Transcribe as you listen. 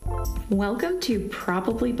Welcome to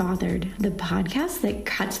Probably Bothered, the podcast that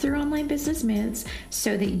cuts through online business myths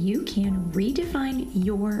so that you can redefine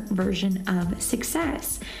your version of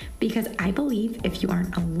success. Because I believe if you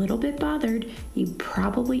aren't a little bit bothered, you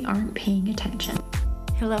probably aren't paying attention.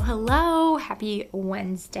 Hello. Happy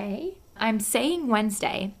Wednesday. I'm saying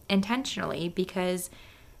Wednesday intentionally because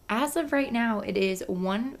as of right now, it is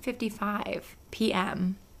 1:55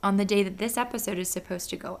 p.m. on the day that this episode is supposed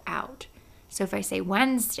to go out. So if I say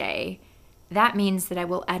Wednesday, that means that I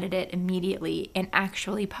will edit it immediately and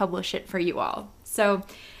actually publish it for you all. So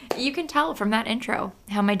you can tell from that intro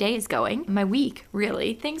how my day is going, my week,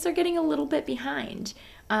 really. Things are getting a little bit behind.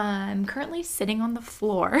 I'm currently sitting on the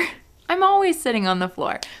floor. I'm always sitting on the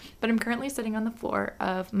floor, but I'm currently sitting on the floor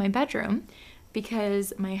of my bedroom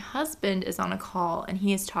because my husband is on a call and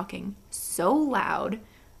he is talking so loud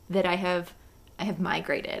that I have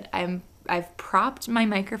migrated. I've propped my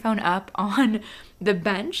microphone up on the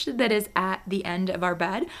bench that is at the end of our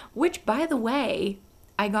bed, which, by the way,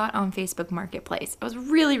 I got on Facebook Marketplace. I was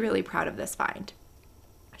really, really proud of this find.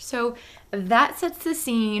 So that sets the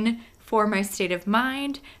scene for my state of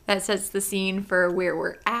mind. That sets the scene for where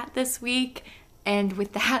we're at this week. And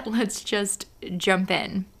with that, let's just jump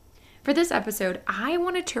in. For this episode, I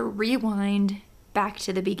wanted to rewind back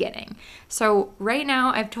to the beginning. So right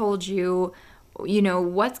now, I've told you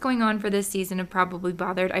what's going on for this season of Probably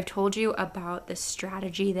Bothered. I've told you about the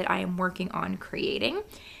strategy that I am working on creating.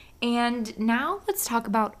 And now let's talk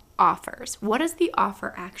about offers. What does the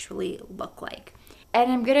offer actually look like?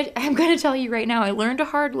 And I'm gonna tell you right now, I learned a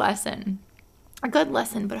hard lesson. A good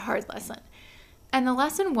lesson, but a hard lesson. And the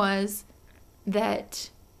lesson was that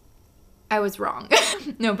I was wrong.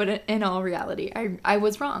 No, but in all reality, I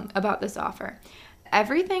was wrong about this offer.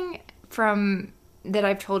 Everything from that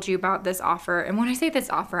I've told you about this offer, and when I say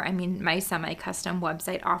this offer, I mean my semi-custom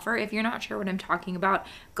website offer. If you're not sure what I'm talking about,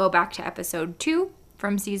 go back to episode 2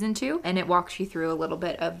 from season 2, and it walks you through a little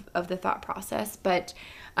bit of the thought process. But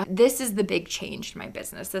this is the big change to my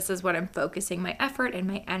business. This is what I'm focusing my effort and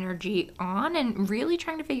my energy on, and really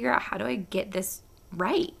trying to figure out how do I get this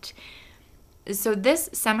right. So this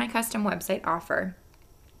semi-custom website offer,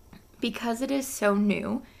 because it is so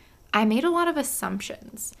new, I made a lot of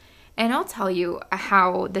assumptions. And I'll tell you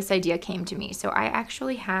how this idea came to me. So I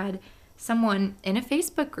actually had someone in a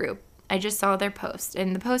Facebook group. I just saw their post,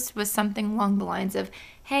 and the post was something along the lines of,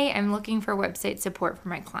 hey, I'm looking for website support for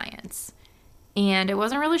my clients. And I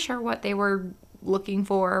wasn't really sure what they were looking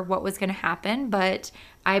for, what was going to happen, but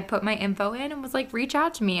I put my info in and was like, reach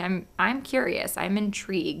out to me. I'm curious. I'm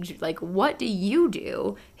intrigued. Like, what do you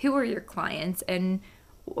do? Who are your clients? And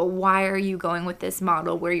why are you going with this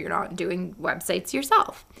model where you're not doing websites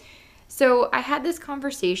yourself? So I had this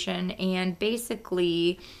conversation, and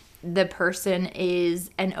basically the person is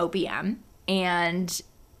an OBM, and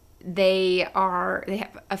they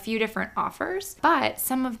have a few different offers, but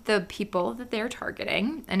some of the people that they're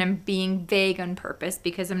targeting, and I'm being vague on purpose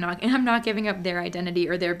because I'm not giving up their identity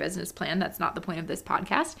or their business plan. That's not the point of this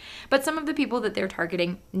podcast. But some of the people that they're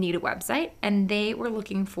targeting need a website, and they were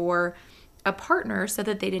looking for a partner so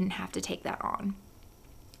that they didn't have to take that on.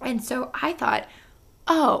 And so I thought,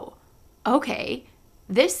 oh, okay,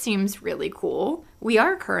 this seems really cool. We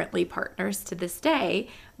are currently partners to this day,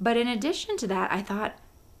 but in addition to that, I thought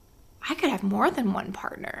I could have more than one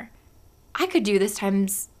partner. I could do this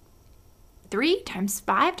times 3, times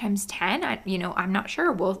 5, times 10. I'm not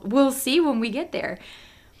sure. We'll see when we get there.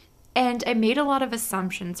 And I made a lot of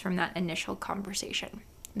assumptions from that initial conversation.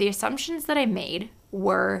 The assumptions that I made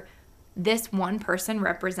were this one person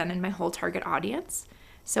represented my whole target audience.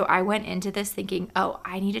 So I went into this thinking, oh,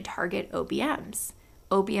 I need to target OBMs.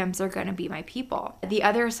 OBMs are going to be my people. The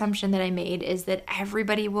other assumption that I made is that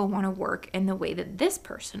everybody will want to work in the way that this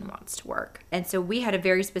person wants to work. And so we had a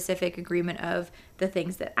very specific agreement of the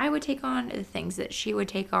things that I would take on, the things that she would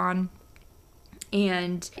take on,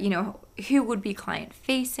 and, who would be client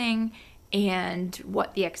facing and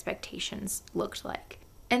what the expectations looked like.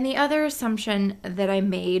 And the other assumption that I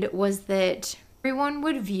made was that everyone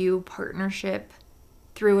would view partnership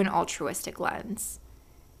through an altruistic lens.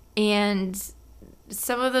 And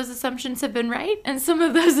some of those assumptions have been right, and some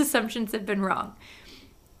of those assumptions have been wrong.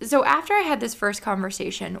 So after I had this first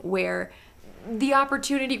conversation where the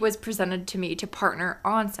opportunity was presented to me to partner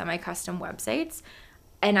on semi-custom websites,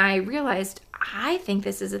 and I realized I think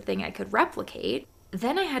this is a thing I could replicate,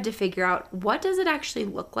 then I had to figure out what does it actually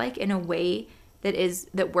look like in a way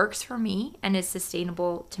that works for me and is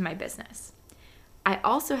sustainable to my business. I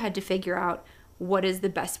also had to figure out what is the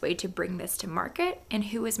best way to bring this to market and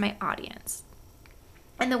who is my audience.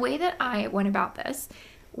 And the way that I went about this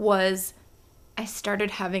was I started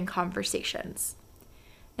having conversations.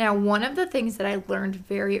 Now, one of the things that I learned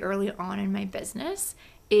very early on in my business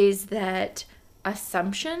is that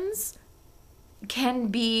assumptions can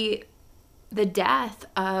be the death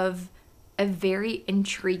of a very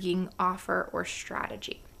intriguing offer or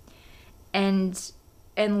strategy. And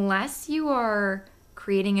unless you are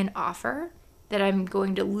creating an offer that I'm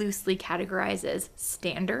going to loosely categorize as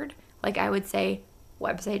standard, like I would say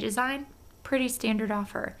website design, pretty standard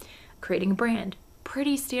offer. Creating a brand,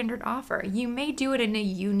 pretty standard offer. You may do it in a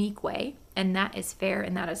unique way, and that is fair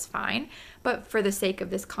and that is fine. But for the sake of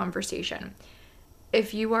this conversation,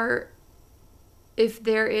 if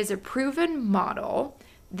there is a proven model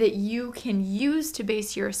that you can use to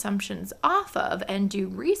base your assumptions off of and do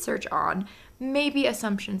research on, maybe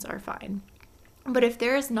assumptions are fine. But if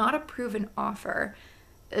there is not a proven offer,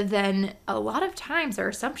 then a lot of times our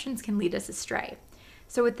assumptions can lead us astray.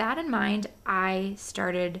 So with that in mind, I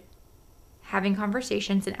started having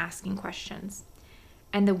conversations and asking questions.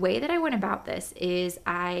 And the way that I went about this is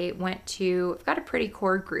I've got a pretty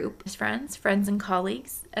core group of friends and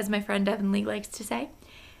colleagues, as my friend Devin Lee likes to say.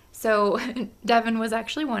 So Devin was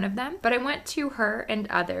actually one of them, but I went to her and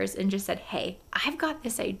others and just said, hey, I've got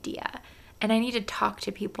this idea and I need to talk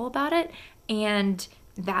to people about it and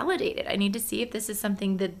validate it. I need to see if this is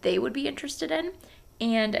something that they would be interested in.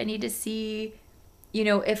 And I need to see,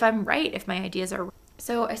 if I'm right, if my ideas are right.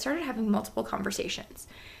 So I started having multiple conversations.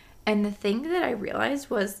 And the thing that I realized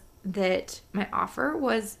was that my offer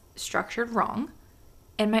was structured wrong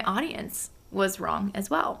and my audience was wrong as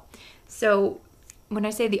well. So when I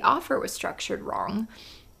say the offer was structured wrong,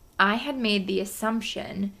 I had made the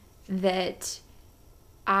assumption that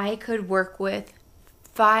I could work with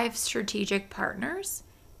 5 strategic partners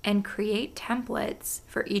and create templates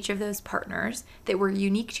for each of those partners that were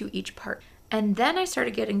unique to each partner. And then I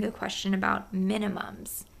started getting the question about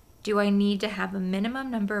minimums. Do I need to have a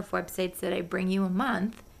minimum number of websites that I bring you a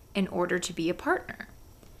month in order to be a partner?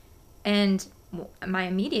 And my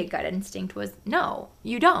immediate gut instinct was, no,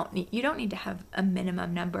 you don't. You don't need to have a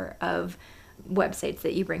minimum number of websites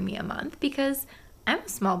that you bring me a month because I'm a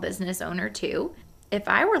small business owner too. If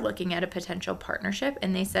I were looking at a potential partnership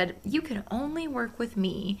and they said, you can only work with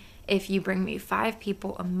me if you bring me 5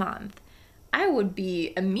 people a month, I would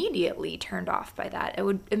be immediately turned off by that. It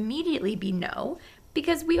would immediately be no,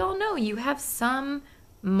 because we all know you have some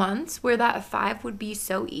months where that 5 would be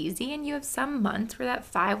so easy and you have some months where that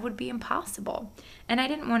 5 would be impossible. And I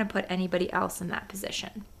didn't want to put anybody else in that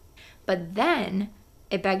position. But then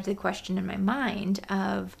it begged the question in my mind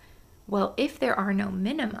of, well, if there are no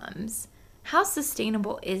minimums, how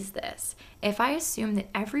sustainable is this? If I assume that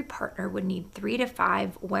every partner would need 3 to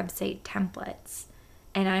 5 website templates,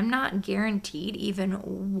 and I'm not guaranteed even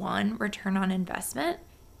one return on investment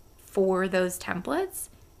for those templates,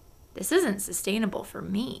 this isn't sustainable for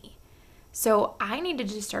me. So I needed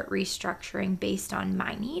to start restructuring based on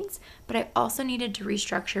my needs, but I also needed to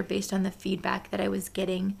restructure based on the feedback that I was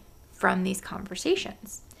getting from these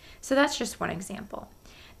conversations. So that's just one example.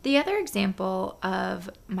 The other example of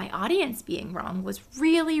my audience being wrong was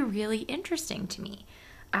really, really interesting to me.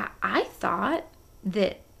 I thought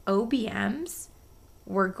that OBMs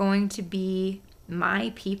were going to be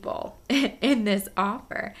my people in this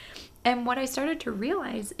offer. And what I started to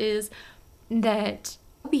realize is that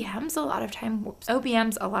OBMs a lot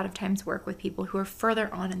of times work with people who are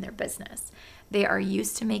further on in their business. They are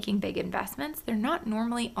used to making big investments. They're not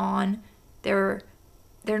normally they're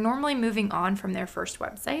normally moving on from their first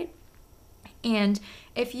website. And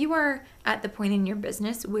if you are at the point in your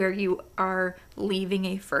business where you are leaving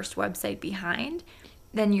a first website behind,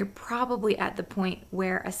 then you're probably at the point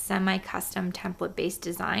where a semi-custom template-based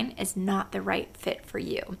design is not the right fit for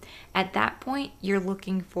you. At that point, you're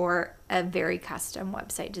looking for a very custom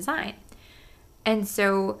website design. And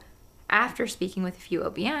so after speaking with a few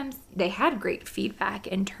OBMs, they had great feedback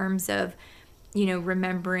in terms of,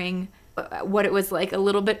 remembering what it was like a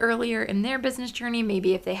little bit earlier in their business journey,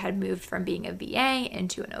 maybe if they had moved from being a VA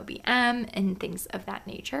into an OBM and things of that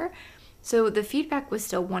nature. So the feedback was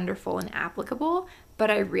still wonderful and applicable,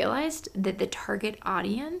 but I realized that the target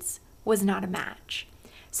audience was not a match.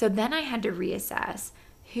 So then I had to reassess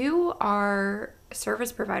who are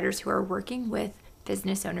service providers who are working with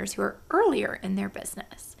business owners who are earlier in their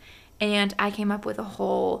business. And I came up with a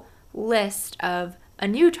whole list of a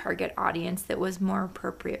new target audience that was more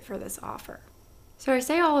appropriate for this offer. So I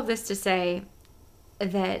say all of this to say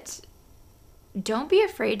that don't be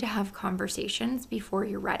afraid to have conversations before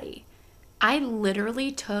you're ready. I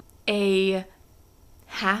literally took a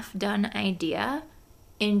half-done idea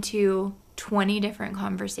into 20 different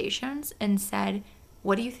conversations and said,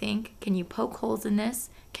 what do you think? Can you poke holes in this?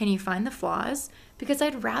 Can you find the flaws? because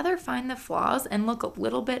I'd rather find the flaws and look a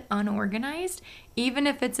little bit unorganized, even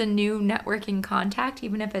if it's a new networking contact,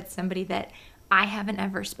 even if it's somebody that I haven't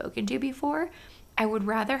ever spoken to before. I would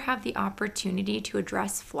rather have the opportunity to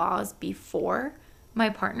address flaws before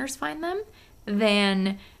my partners find them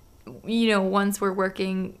than, once we're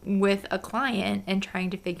working with a client and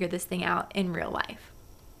trying to figure this thing out in real life.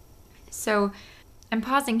 So I'm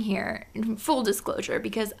pausing here, full disclosure,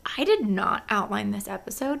 because I did not outline this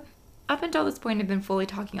episode. Up until this point, I've been fully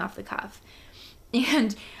talking off the cuff.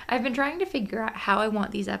 And I've been trying to figure out how I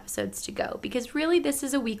want these episodes to go, because really this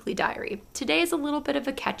is a weekly diary. Today is a little bit of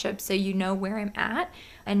a catch-up so you know where I'm at.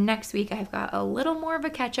 And next week I've got a little more of a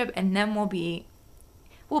catch-up, and then we'll be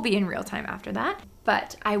in real time after that.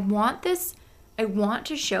 But I want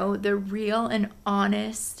to show the real and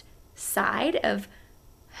honest side of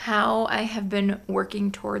how I have been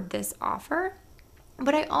working toward this offer.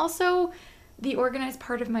 But I also, the organized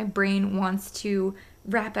part of my brain wants to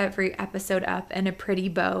wrap every episode up in a pretty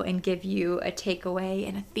bow and give you a takeaway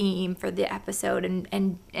and a theme for the episode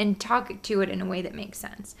and talk to it in a way that makes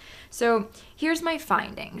sense. So here's my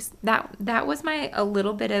findings. That was a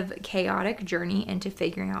little bit of chaotic journey into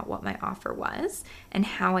figuring out what my offer was and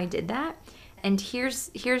how I did that. And here's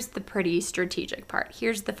the pretty strategic part.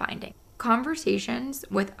 Here's the finding. Conversations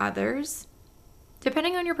with others,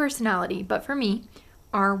 depending on your personality, but for me,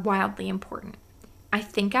 are wildly important. I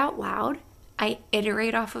think out loud. I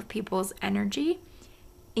iterate off of people's energy,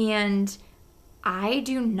 and I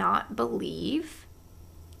do not believe,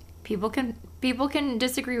 people can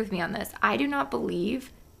disagree with me on this. I do not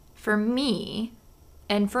believe, for me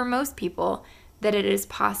and for most people, that it is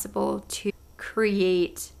possible to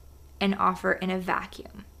create an offer in a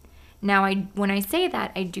vacuum. Now, when I say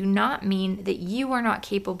that, I do not mean that you are not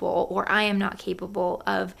capable or I am not capable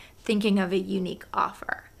of thinking of a unique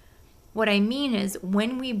offer. What I mean is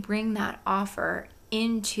when we bring that offer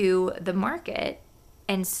into the market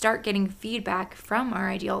and start getting feedback from our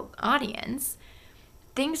ideal audience,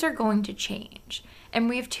 things are going to change. And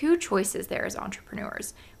we have two choices there as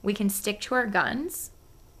entrepreneurs. We can stick to our guns,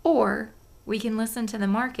 or we can listen to the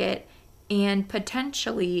market and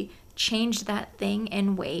potentially change that thing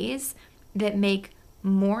in ways that make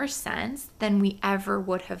more sense than we ever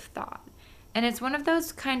would have thought. And it's one of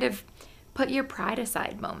those kind of put your pride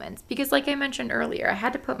aside moments, because like I mentioned earlier, I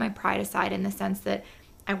had to put my pride aside in the sense that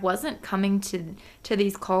I wasn't coming to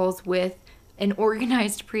these calls with an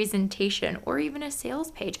organized presentation or even a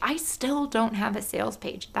sales page. I still don't have a sales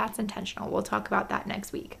page. That's intentional. We'll talk about that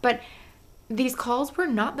next week. But these calls were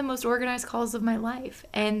not the most organized calls of my life,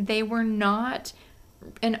 and they were not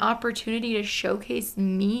an opportunity to showcase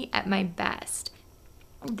me at my best.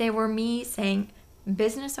 They were me saying,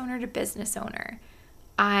 business owner to business owner,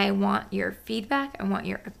 I want your feedback, I want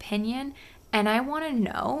your opinion, and I want to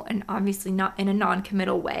know, and obviously not in a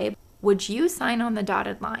non-committal way, would you sign on the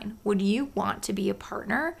dotted line? Would you want to be a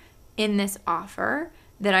partner in this offer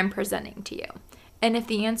that I'm presenting to you? And if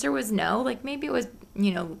the answer was no, like maybe it was,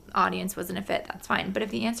 audience wasn't a fit, that's fine. But if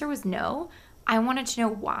the answer was no, I wanted to know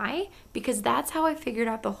why, because that's how I figured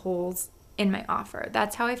out the holes in my offer.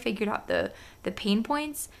 That's how I figured out the pain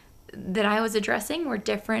points that I was addressing were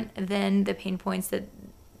different than the pain points that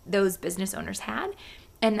those business owners had.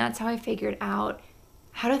 And that's how I figured out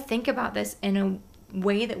how to think about this in a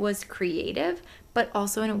way that was creative, but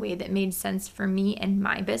also in a way that made sense for me and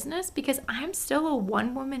my business, because I'm still a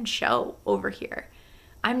one-woman show over here.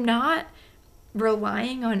 I'm not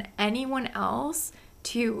relying on anyone else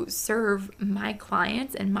to serve my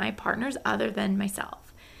clients and my partners other than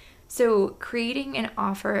myself. So creating an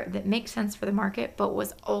offer that makes sense for the market, but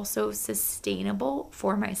was also sustainable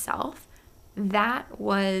for myself, that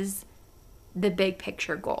was the big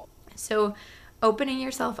picture goal. So opening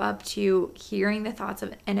yourself up to hearing the thoughts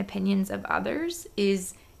of and opinions of others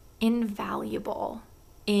is invaluable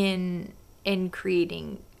in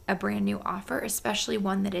creating a brand new offer, especially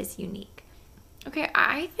one that is unique. Okay,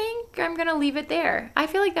 I think I'm going to leave it there. I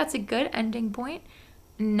feel like that's a good ending point.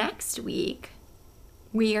 Next week,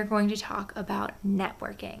 we are going to talk about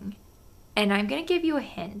networking. And I'm going to give you a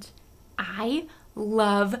hint. I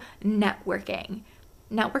love networking.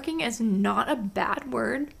 Networking is not a bad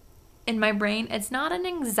word in my brain. It's not an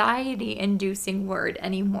anxiety-inducing word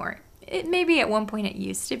anymore. It maybe at one point it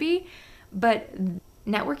used to be, but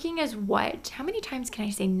networking is what? How many times can I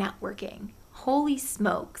say networking? Holy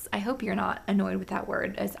smokes. I hope you're not annoyed with that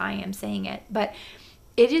word as I am saying it, but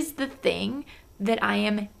it is the thing that I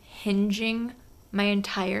am hinging my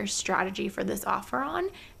entire strategy for this offer on,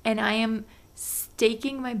 and I am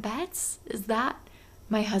staking my bets. Is that?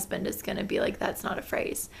 My husband is going to be like, that's not a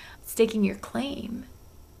phrase. Staking your claim.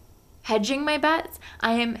 Hedging my bets.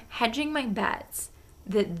 I am hedging my bets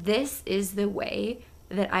that this is the way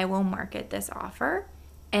that I will market this offer.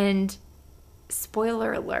 And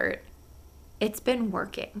spoiler alert, it's been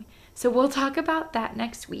working. So we'll talk about that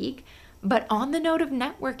next week. But on the note of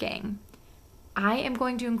networking, I am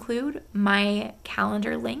going to include my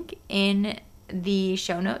calendar link in the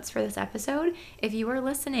show notes for this episode. If you are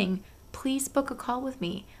listening, please book a call with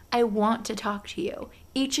me. I want to talk to you,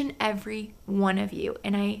 each and every one of you,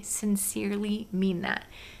 and I sincerely mean that.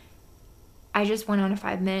 I just went on a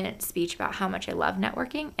 5-minute speech about how much I love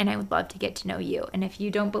networking, and I would love to get to know you. And if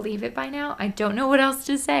you don't believe it by now, I don't know what else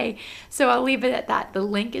to say. So I'll leave it at that. The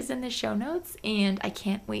link is in the show notes, and I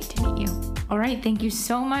can't wait to meet you. All right, thank you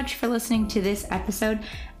so much for listening to this episode.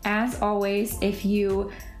 As always, if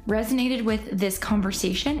you resonated with this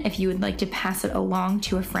conversation, if you would like to pass it along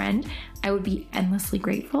to a friend, I would be endlessly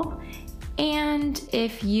grateful. And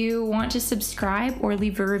if you want to subscribe or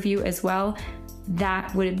leave a review as well,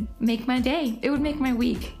 that would make my day. It would make my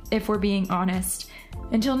week, if we're being honest.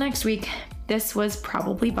 Until next week, this was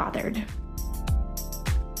Probably Bothered.